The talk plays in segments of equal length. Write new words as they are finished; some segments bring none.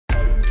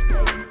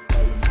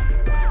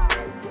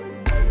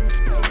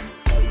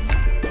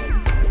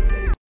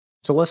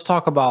So let's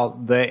talk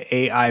about the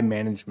AI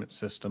management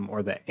system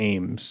or the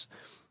AIMS.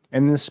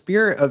 And the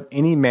spirit of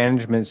any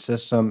management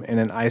system in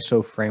an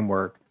ISO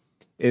framework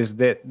is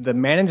that the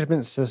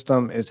management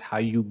system is how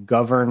you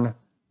govern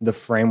the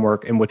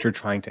framework in which you're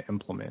trying to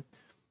implement.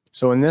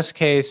 So in this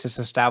case, it's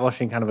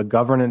establishing kind of a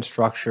governance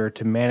structure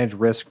to manage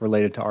risk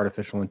related to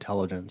artificial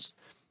intelligence.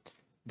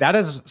 That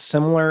is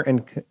similar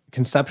and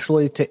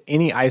conceptually to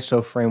any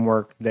ISO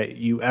framework that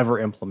you ever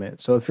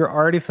implement. So if you're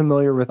already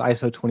familiar with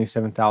ISO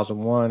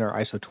 27001 or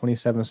ISO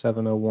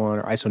 27701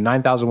 or ISO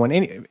 9001,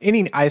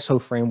 any ISO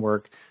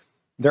framework,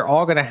 they're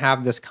all going to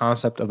have this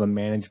concept of a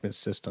management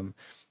system.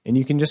 And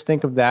you can just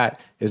think of that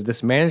as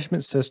this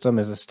management system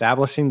is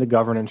establishing the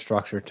governance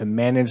structure to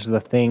manage the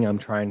thing I'm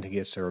trying to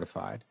get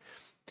certified.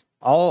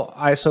 All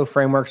ISO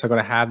frameworks are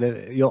going to have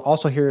that. You'll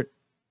also hear it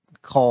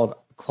called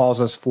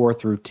clauses 4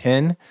 through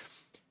 10.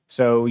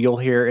 So you'll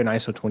hear in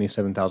ISO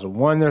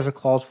 27001, there's a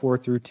clause 4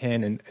 through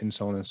 10 and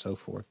so on and so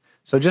forth.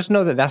 So just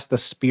know that that's the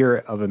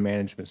spirit of a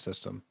management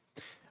system.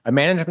 A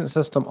management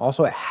system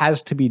also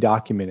has to be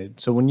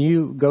documented. So when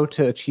you go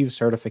to achieve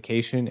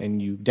certification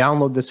and you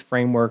download this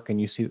framework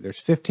and you see that there's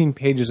 15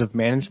 pages of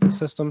management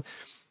system,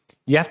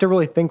 you have to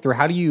really think through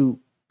how do you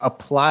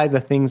apply the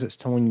things it's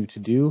telling you to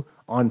do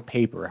on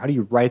paper? How do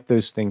you write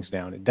those things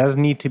down? It does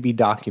need to be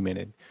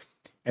documented.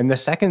 And the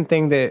second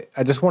thing that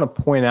I just want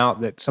to point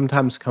out that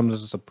sometimes comes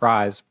as a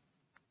surprise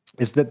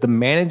is that the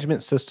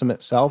management system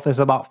itself is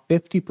about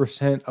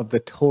 50% of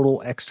the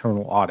total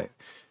external audit.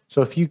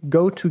 So if you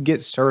go to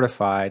get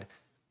certified,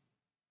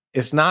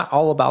 it's not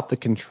all about the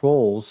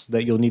controls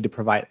that you'll need to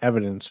provide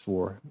evidence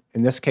for.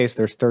 In this case,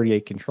 there's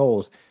 38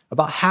 controls.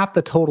 About half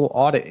the total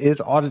audit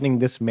is auditing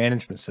this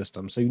management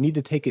system. So you need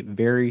to take it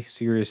very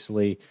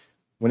seriously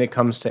when it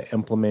comes to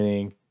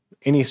implementing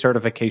any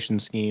certification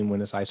scheme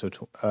when it's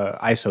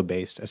ISO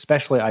based,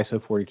 especially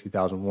ISO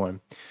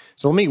 42001.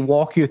 So let me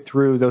walk you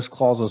through those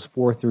clauses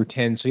 4 through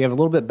 10 so you have a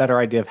little bit better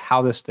idea of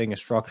how this thing is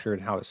structured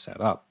and how it's set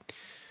up.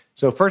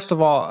 So first of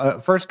all,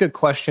 first good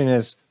question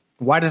is,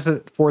 why does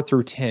it 4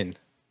 through 10?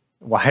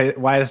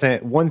 Why isn't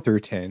it 1 through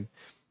 10?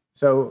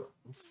 So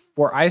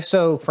for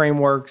ISO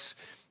frameworks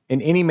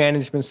in any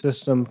management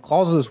system,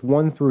 clauses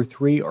 1 through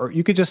 3, or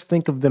you could just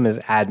think of them as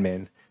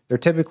admin. They're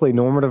typically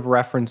normative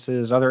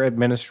references, other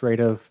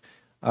administrative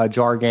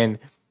jargon,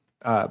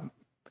 and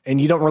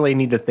you don't really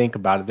need to think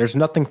about it. There's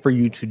nothing for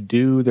you to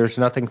do. There's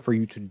nothing for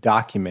you to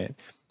document.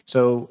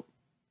 So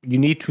you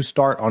need to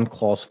start on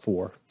clause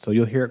 4. So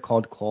you'll hear it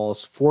called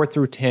clause 4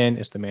 through 10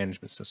 is the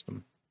management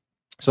system.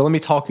 So let me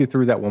talk you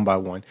through that one by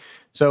one.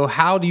 So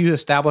how do you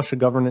establish a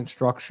governance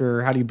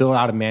structure? How do you build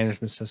out a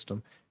management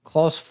system?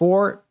 Clause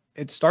 4,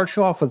 it starts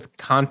you off with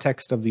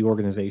context of the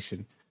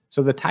organization.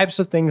 So the types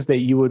of things that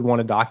you would want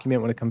to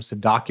document when it comes to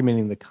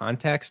documenting the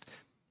context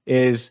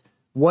is,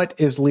 what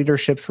is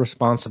leadership's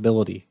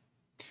responsibility?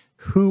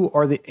 Who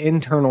are the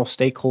internal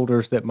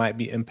stakeholders that might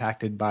be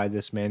impacted by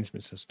this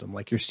management system?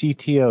 Like your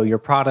CTO, your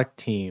product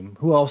team,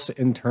 who else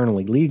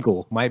internally,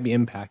 legal, might be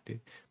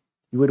impacted.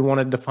 You would want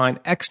to define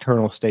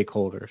external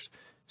stakeholders.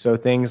 So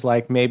things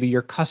like maybe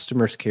your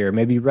customers care,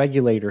 maybe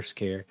regulators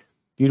care.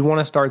 You'd want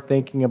to start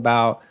thinking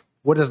about,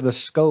 what is the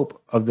scope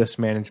of this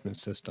management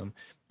system?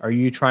 Are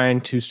you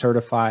trying to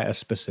certify a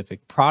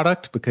specific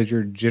product because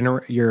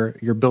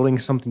you're building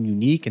something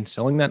unique and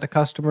selling that to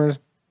customers?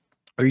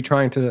 Are you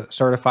trying to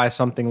certify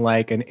something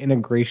like an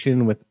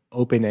integration with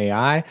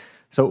OpenAI?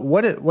 So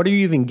what are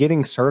you even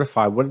getting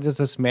certified? What does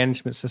this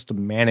management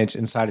system manage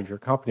inside of your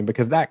company?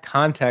 Because that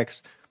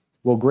context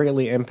will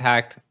greatly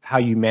impact how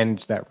you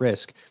manage that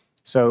risk.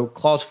 So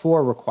clause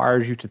 4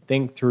 requires you to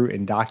think through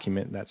and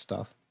document that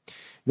stuff.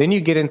 Then you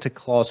get into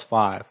clause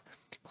 5.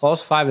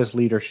 Clause 5 is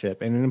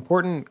leadership. And an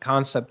important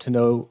concept to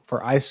know for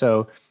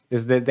ISO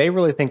is that they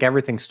really think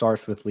everything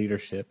starts with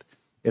leadership.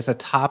 It's a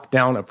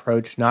top-down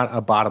approach, not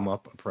a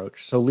bottom-up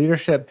approach. So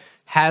leadership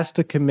has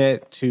to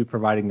commit to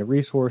providing the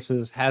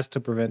resources, has to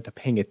prevent to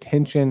paying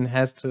attention,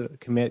 has to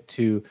commit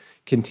to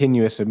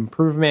continuous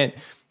improvement.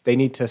 They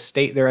need to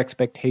state their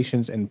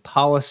expectations in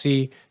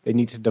policy. They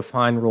need to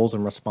define roles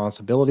and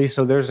responsibilities.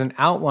 So there's an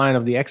outline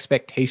of the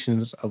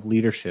expectations of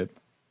leadership.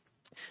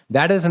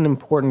 That is an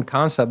important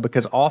concept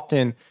because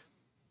often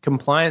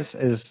compliance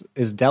is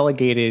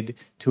delegated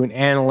to an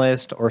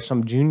analyst or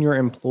some junior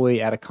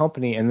employee at a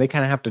company, and they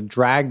kind of have to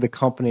drag the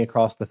company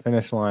across the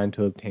finish line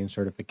to obtain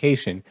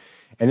certification.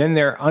 And then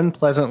they're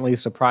unpleasantly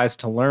surprised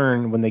to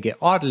learn when they get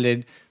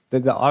audited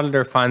that the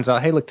auditor finds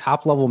out, hey, look,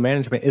 top-level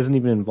management isn't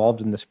even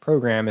involved in this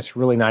program. It's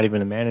really not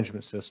even a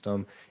management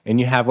system. And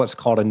you have what's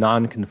called a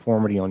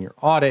non-conformity on your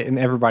audit, and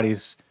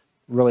everybody's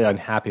really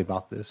unhappy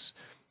about this.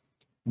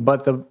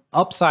 But the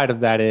upside of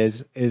that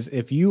is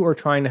if you are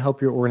trying to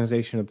help your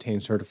organization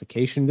obtain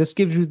certification, this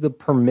gives you the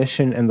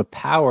permission and the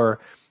power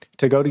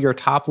to go to your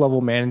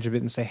top-level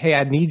management and say, hey,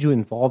 I need you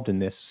involved in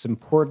this. It's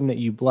important that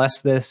you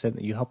bless this and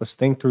that you help us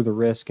think through the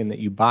risk and that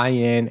you buy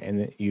in and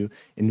that you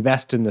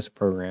invest in this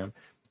program.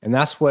 And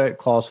that's what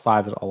clause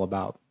 5 is all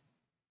about.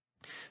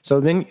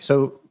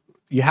 So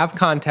you have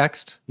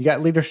context, you got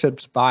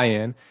leadership's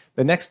buy-in.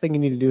 The next thing you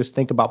need to do is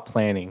think about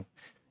planning.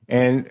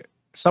 And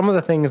some of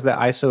the things that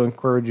ISO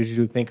encourages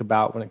you to think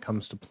about when it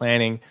comes to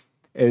planning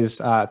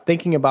is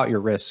thinking about your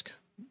risk.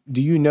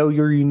 Do you know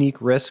your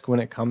unique risk when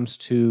it comes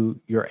to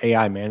your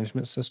AI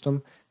management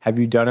system? Have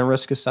you done a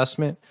risk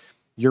assessment?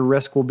 Your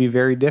risk will be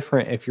very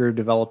different if you're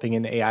developing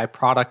an AI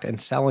product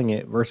and selling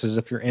it versus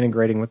if you're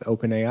integrating with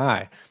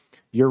OpenAI.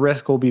 Your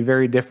risk will be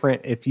very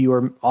different if you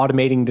are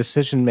automating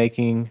decision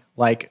making,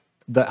 like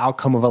the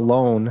outcome of a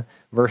loan,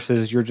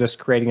 versus you're just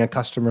creating a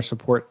customer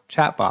support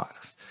chat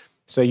box.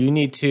 So you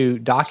need to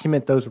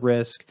document those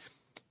risks,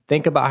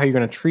 think about how you're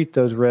going to treat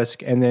those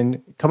risks, and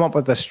then come up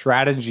with a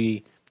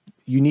strategy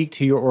unique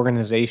to your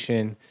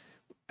organization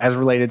as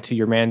related to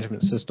your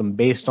management system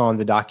based on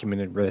the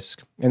documented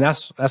risk. And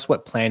that's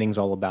what planning is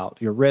all about.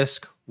 Your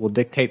risk will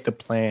dictate the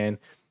plan,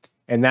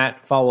 and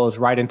that follows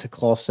right into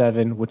clause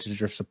 7, which is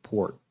your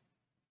support.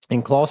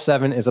 And clause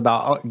 7 is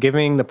about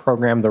giving the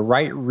program the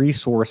right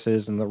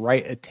resources and the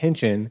right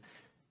attention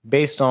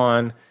based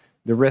on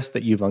the risk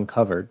that you've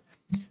uncovered.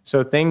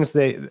 So things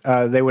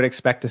that they would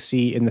expect to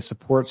see in the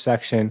support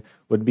section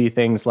would be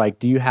things like,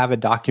 do you have a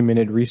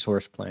documented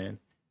resource plan?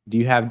 Do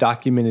you have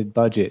documented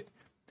budget?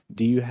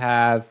 Do you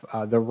have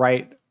the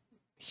right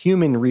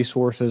human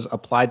resources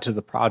applied to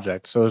the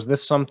project? So is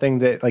this something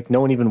that like no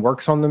one even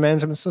works on the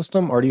management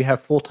system, or do you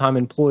have full-time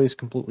employees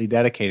completely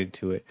dedicated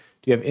to it?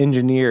 Do you have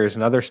engineers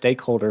and other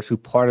stakeholders who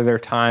part of their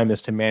time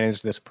is to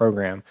manage this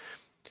program?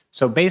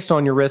 So based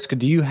on your risk,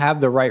 do you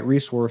have the right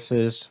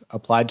resources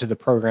applied to the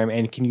program,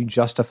 and can you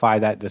justify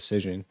that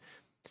decision?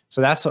 So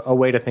that's a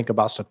way to think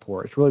about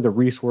support. It's really the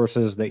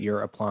resources that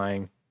you're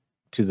applying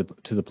to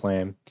the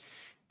plan.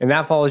 And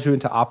that follows you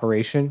into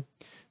operation.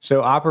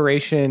 So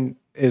operation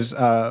is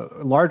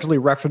largely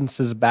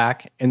references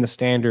back in the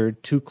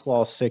standard to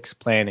clause 6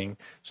 planning.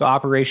 So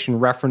operation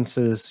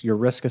references your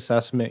risk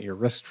assessment, your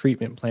risk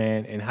treatment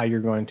plan, and how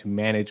you're going to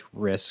manage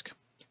risk.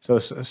 So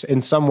it's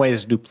in some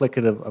ways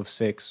duplicative of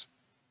 6.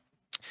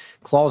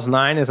 Clause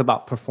 9 is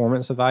about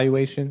performance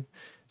evaluation.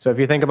 So if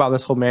you think about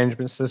this whole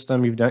management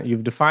system,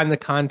 you've defined the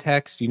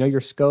context, you know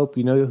your scope,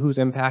 you know who's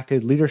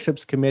impacted,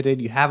 leadership's committed,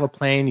 you have a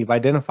plan, you've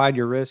identified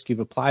your risk, you've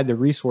applied the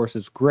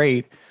resources,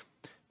 great.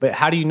 But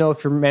how do you know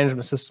if your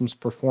management system's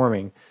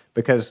performing?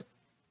 Because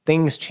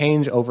things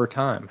change over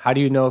time. How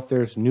do you know if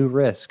there's new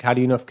risk? How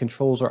do you know if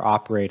controls are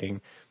operating?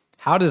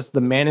 How does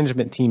the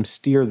management team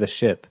steer the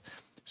ship?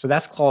 So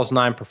that's clause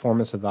 9,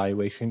 performance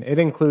evaluation. It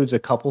includes a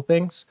couple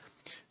things.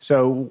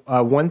 So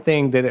one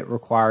thing that it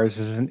requires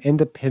is an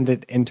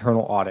independent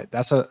internal audit.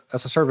 That's a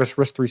service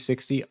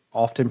Risk360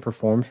 often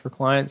performs for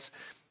clients,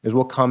 is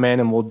we'll come in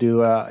and we'll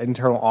do an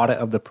internal audit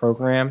of the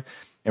program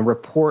and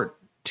report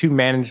to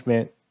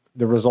management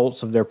the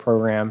results of their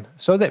program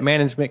so that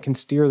management can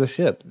steer the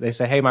ship. They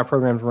say, hey, my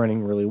program's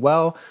running really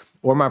well,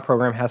 or my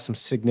program has some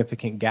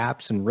significant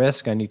gaps and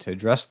risk. I need to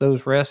address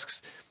those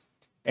risks.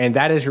 And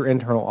that is your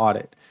internal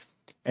audit.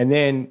 And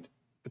then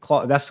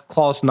that's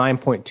clause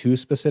 9.2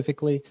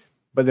 specifically.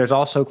 But there's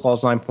also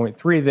clause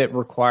 9.3 that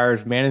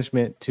requires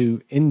management to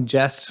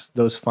ingest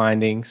those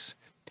findings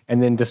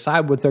and then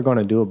decide what they're going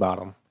to do about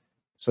them.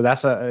 So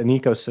that's an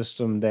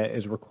ecosystem that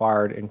is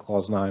required in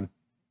clause 9.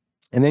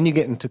 And then you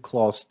get into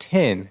clause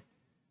 10.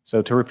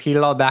 So to repeat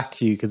it all back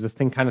to you, because this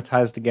thing kind of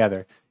ties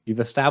together, you've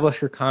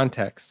established your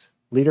context,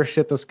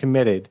 leadership is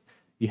committed,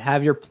 you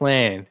have your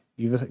plan,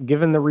 you've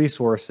given the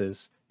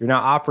resources, you're now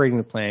operating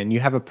the plan, you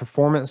have a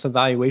performance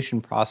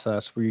evaluation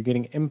process where you're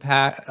getting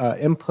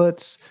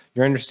inputs,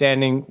 you're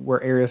understanding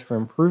where areas for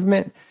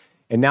improvement.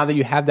 And now that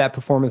you have that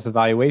performance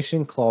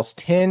evaluation, clause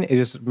 10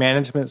 is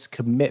management's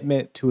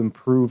commitment to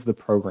improve the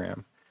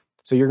program.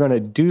 So you're going to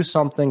do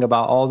something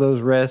about all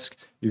those risks.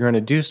 You're going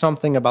to do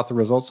something about the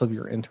results of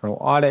your internal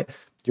audit.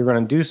 You're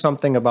going to do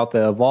something about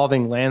the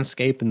evolving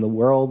landscape in the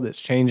world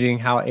that's changing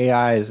how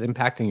AI is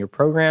impacting your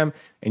program.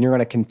 And you're going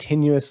to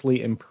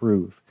continuously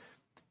improve.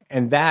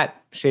 And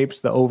that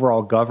shapes the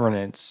overall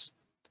governance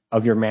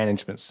of your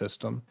management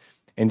system.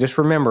 And just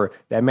remember,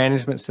 that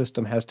management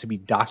system has to be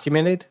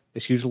documented.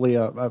 It's usually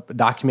a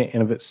document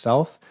in of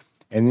itself.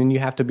 And then you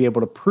have to be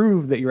able to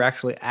prove that you're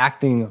actually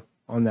acting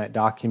on that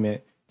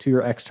document to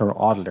your external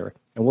auditor.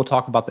 And we'll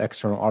talk about the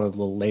external audit a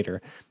little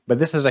later. But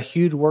this is a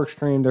huge work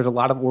stream. There's a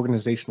lot of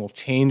organizational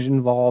change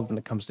involved when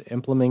it comes to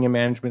implementing a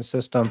management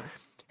system.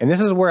 And this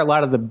is where a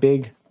lot of the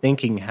big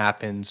thinking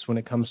happens when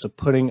it comes to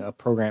putting a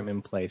program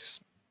in place.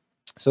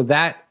 So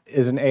that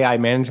is an AI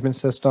management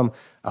system.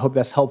 I hope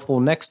that's helpful.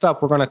 Next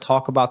up, we're going to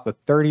talk about the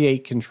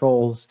 38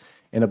 controls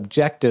and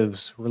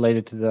objectives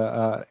related to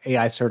the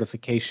AI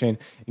certification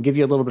and give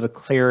you a little bit of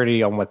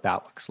clarity on what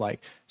that looks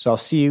like. So I'll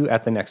see you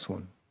at the next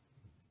one.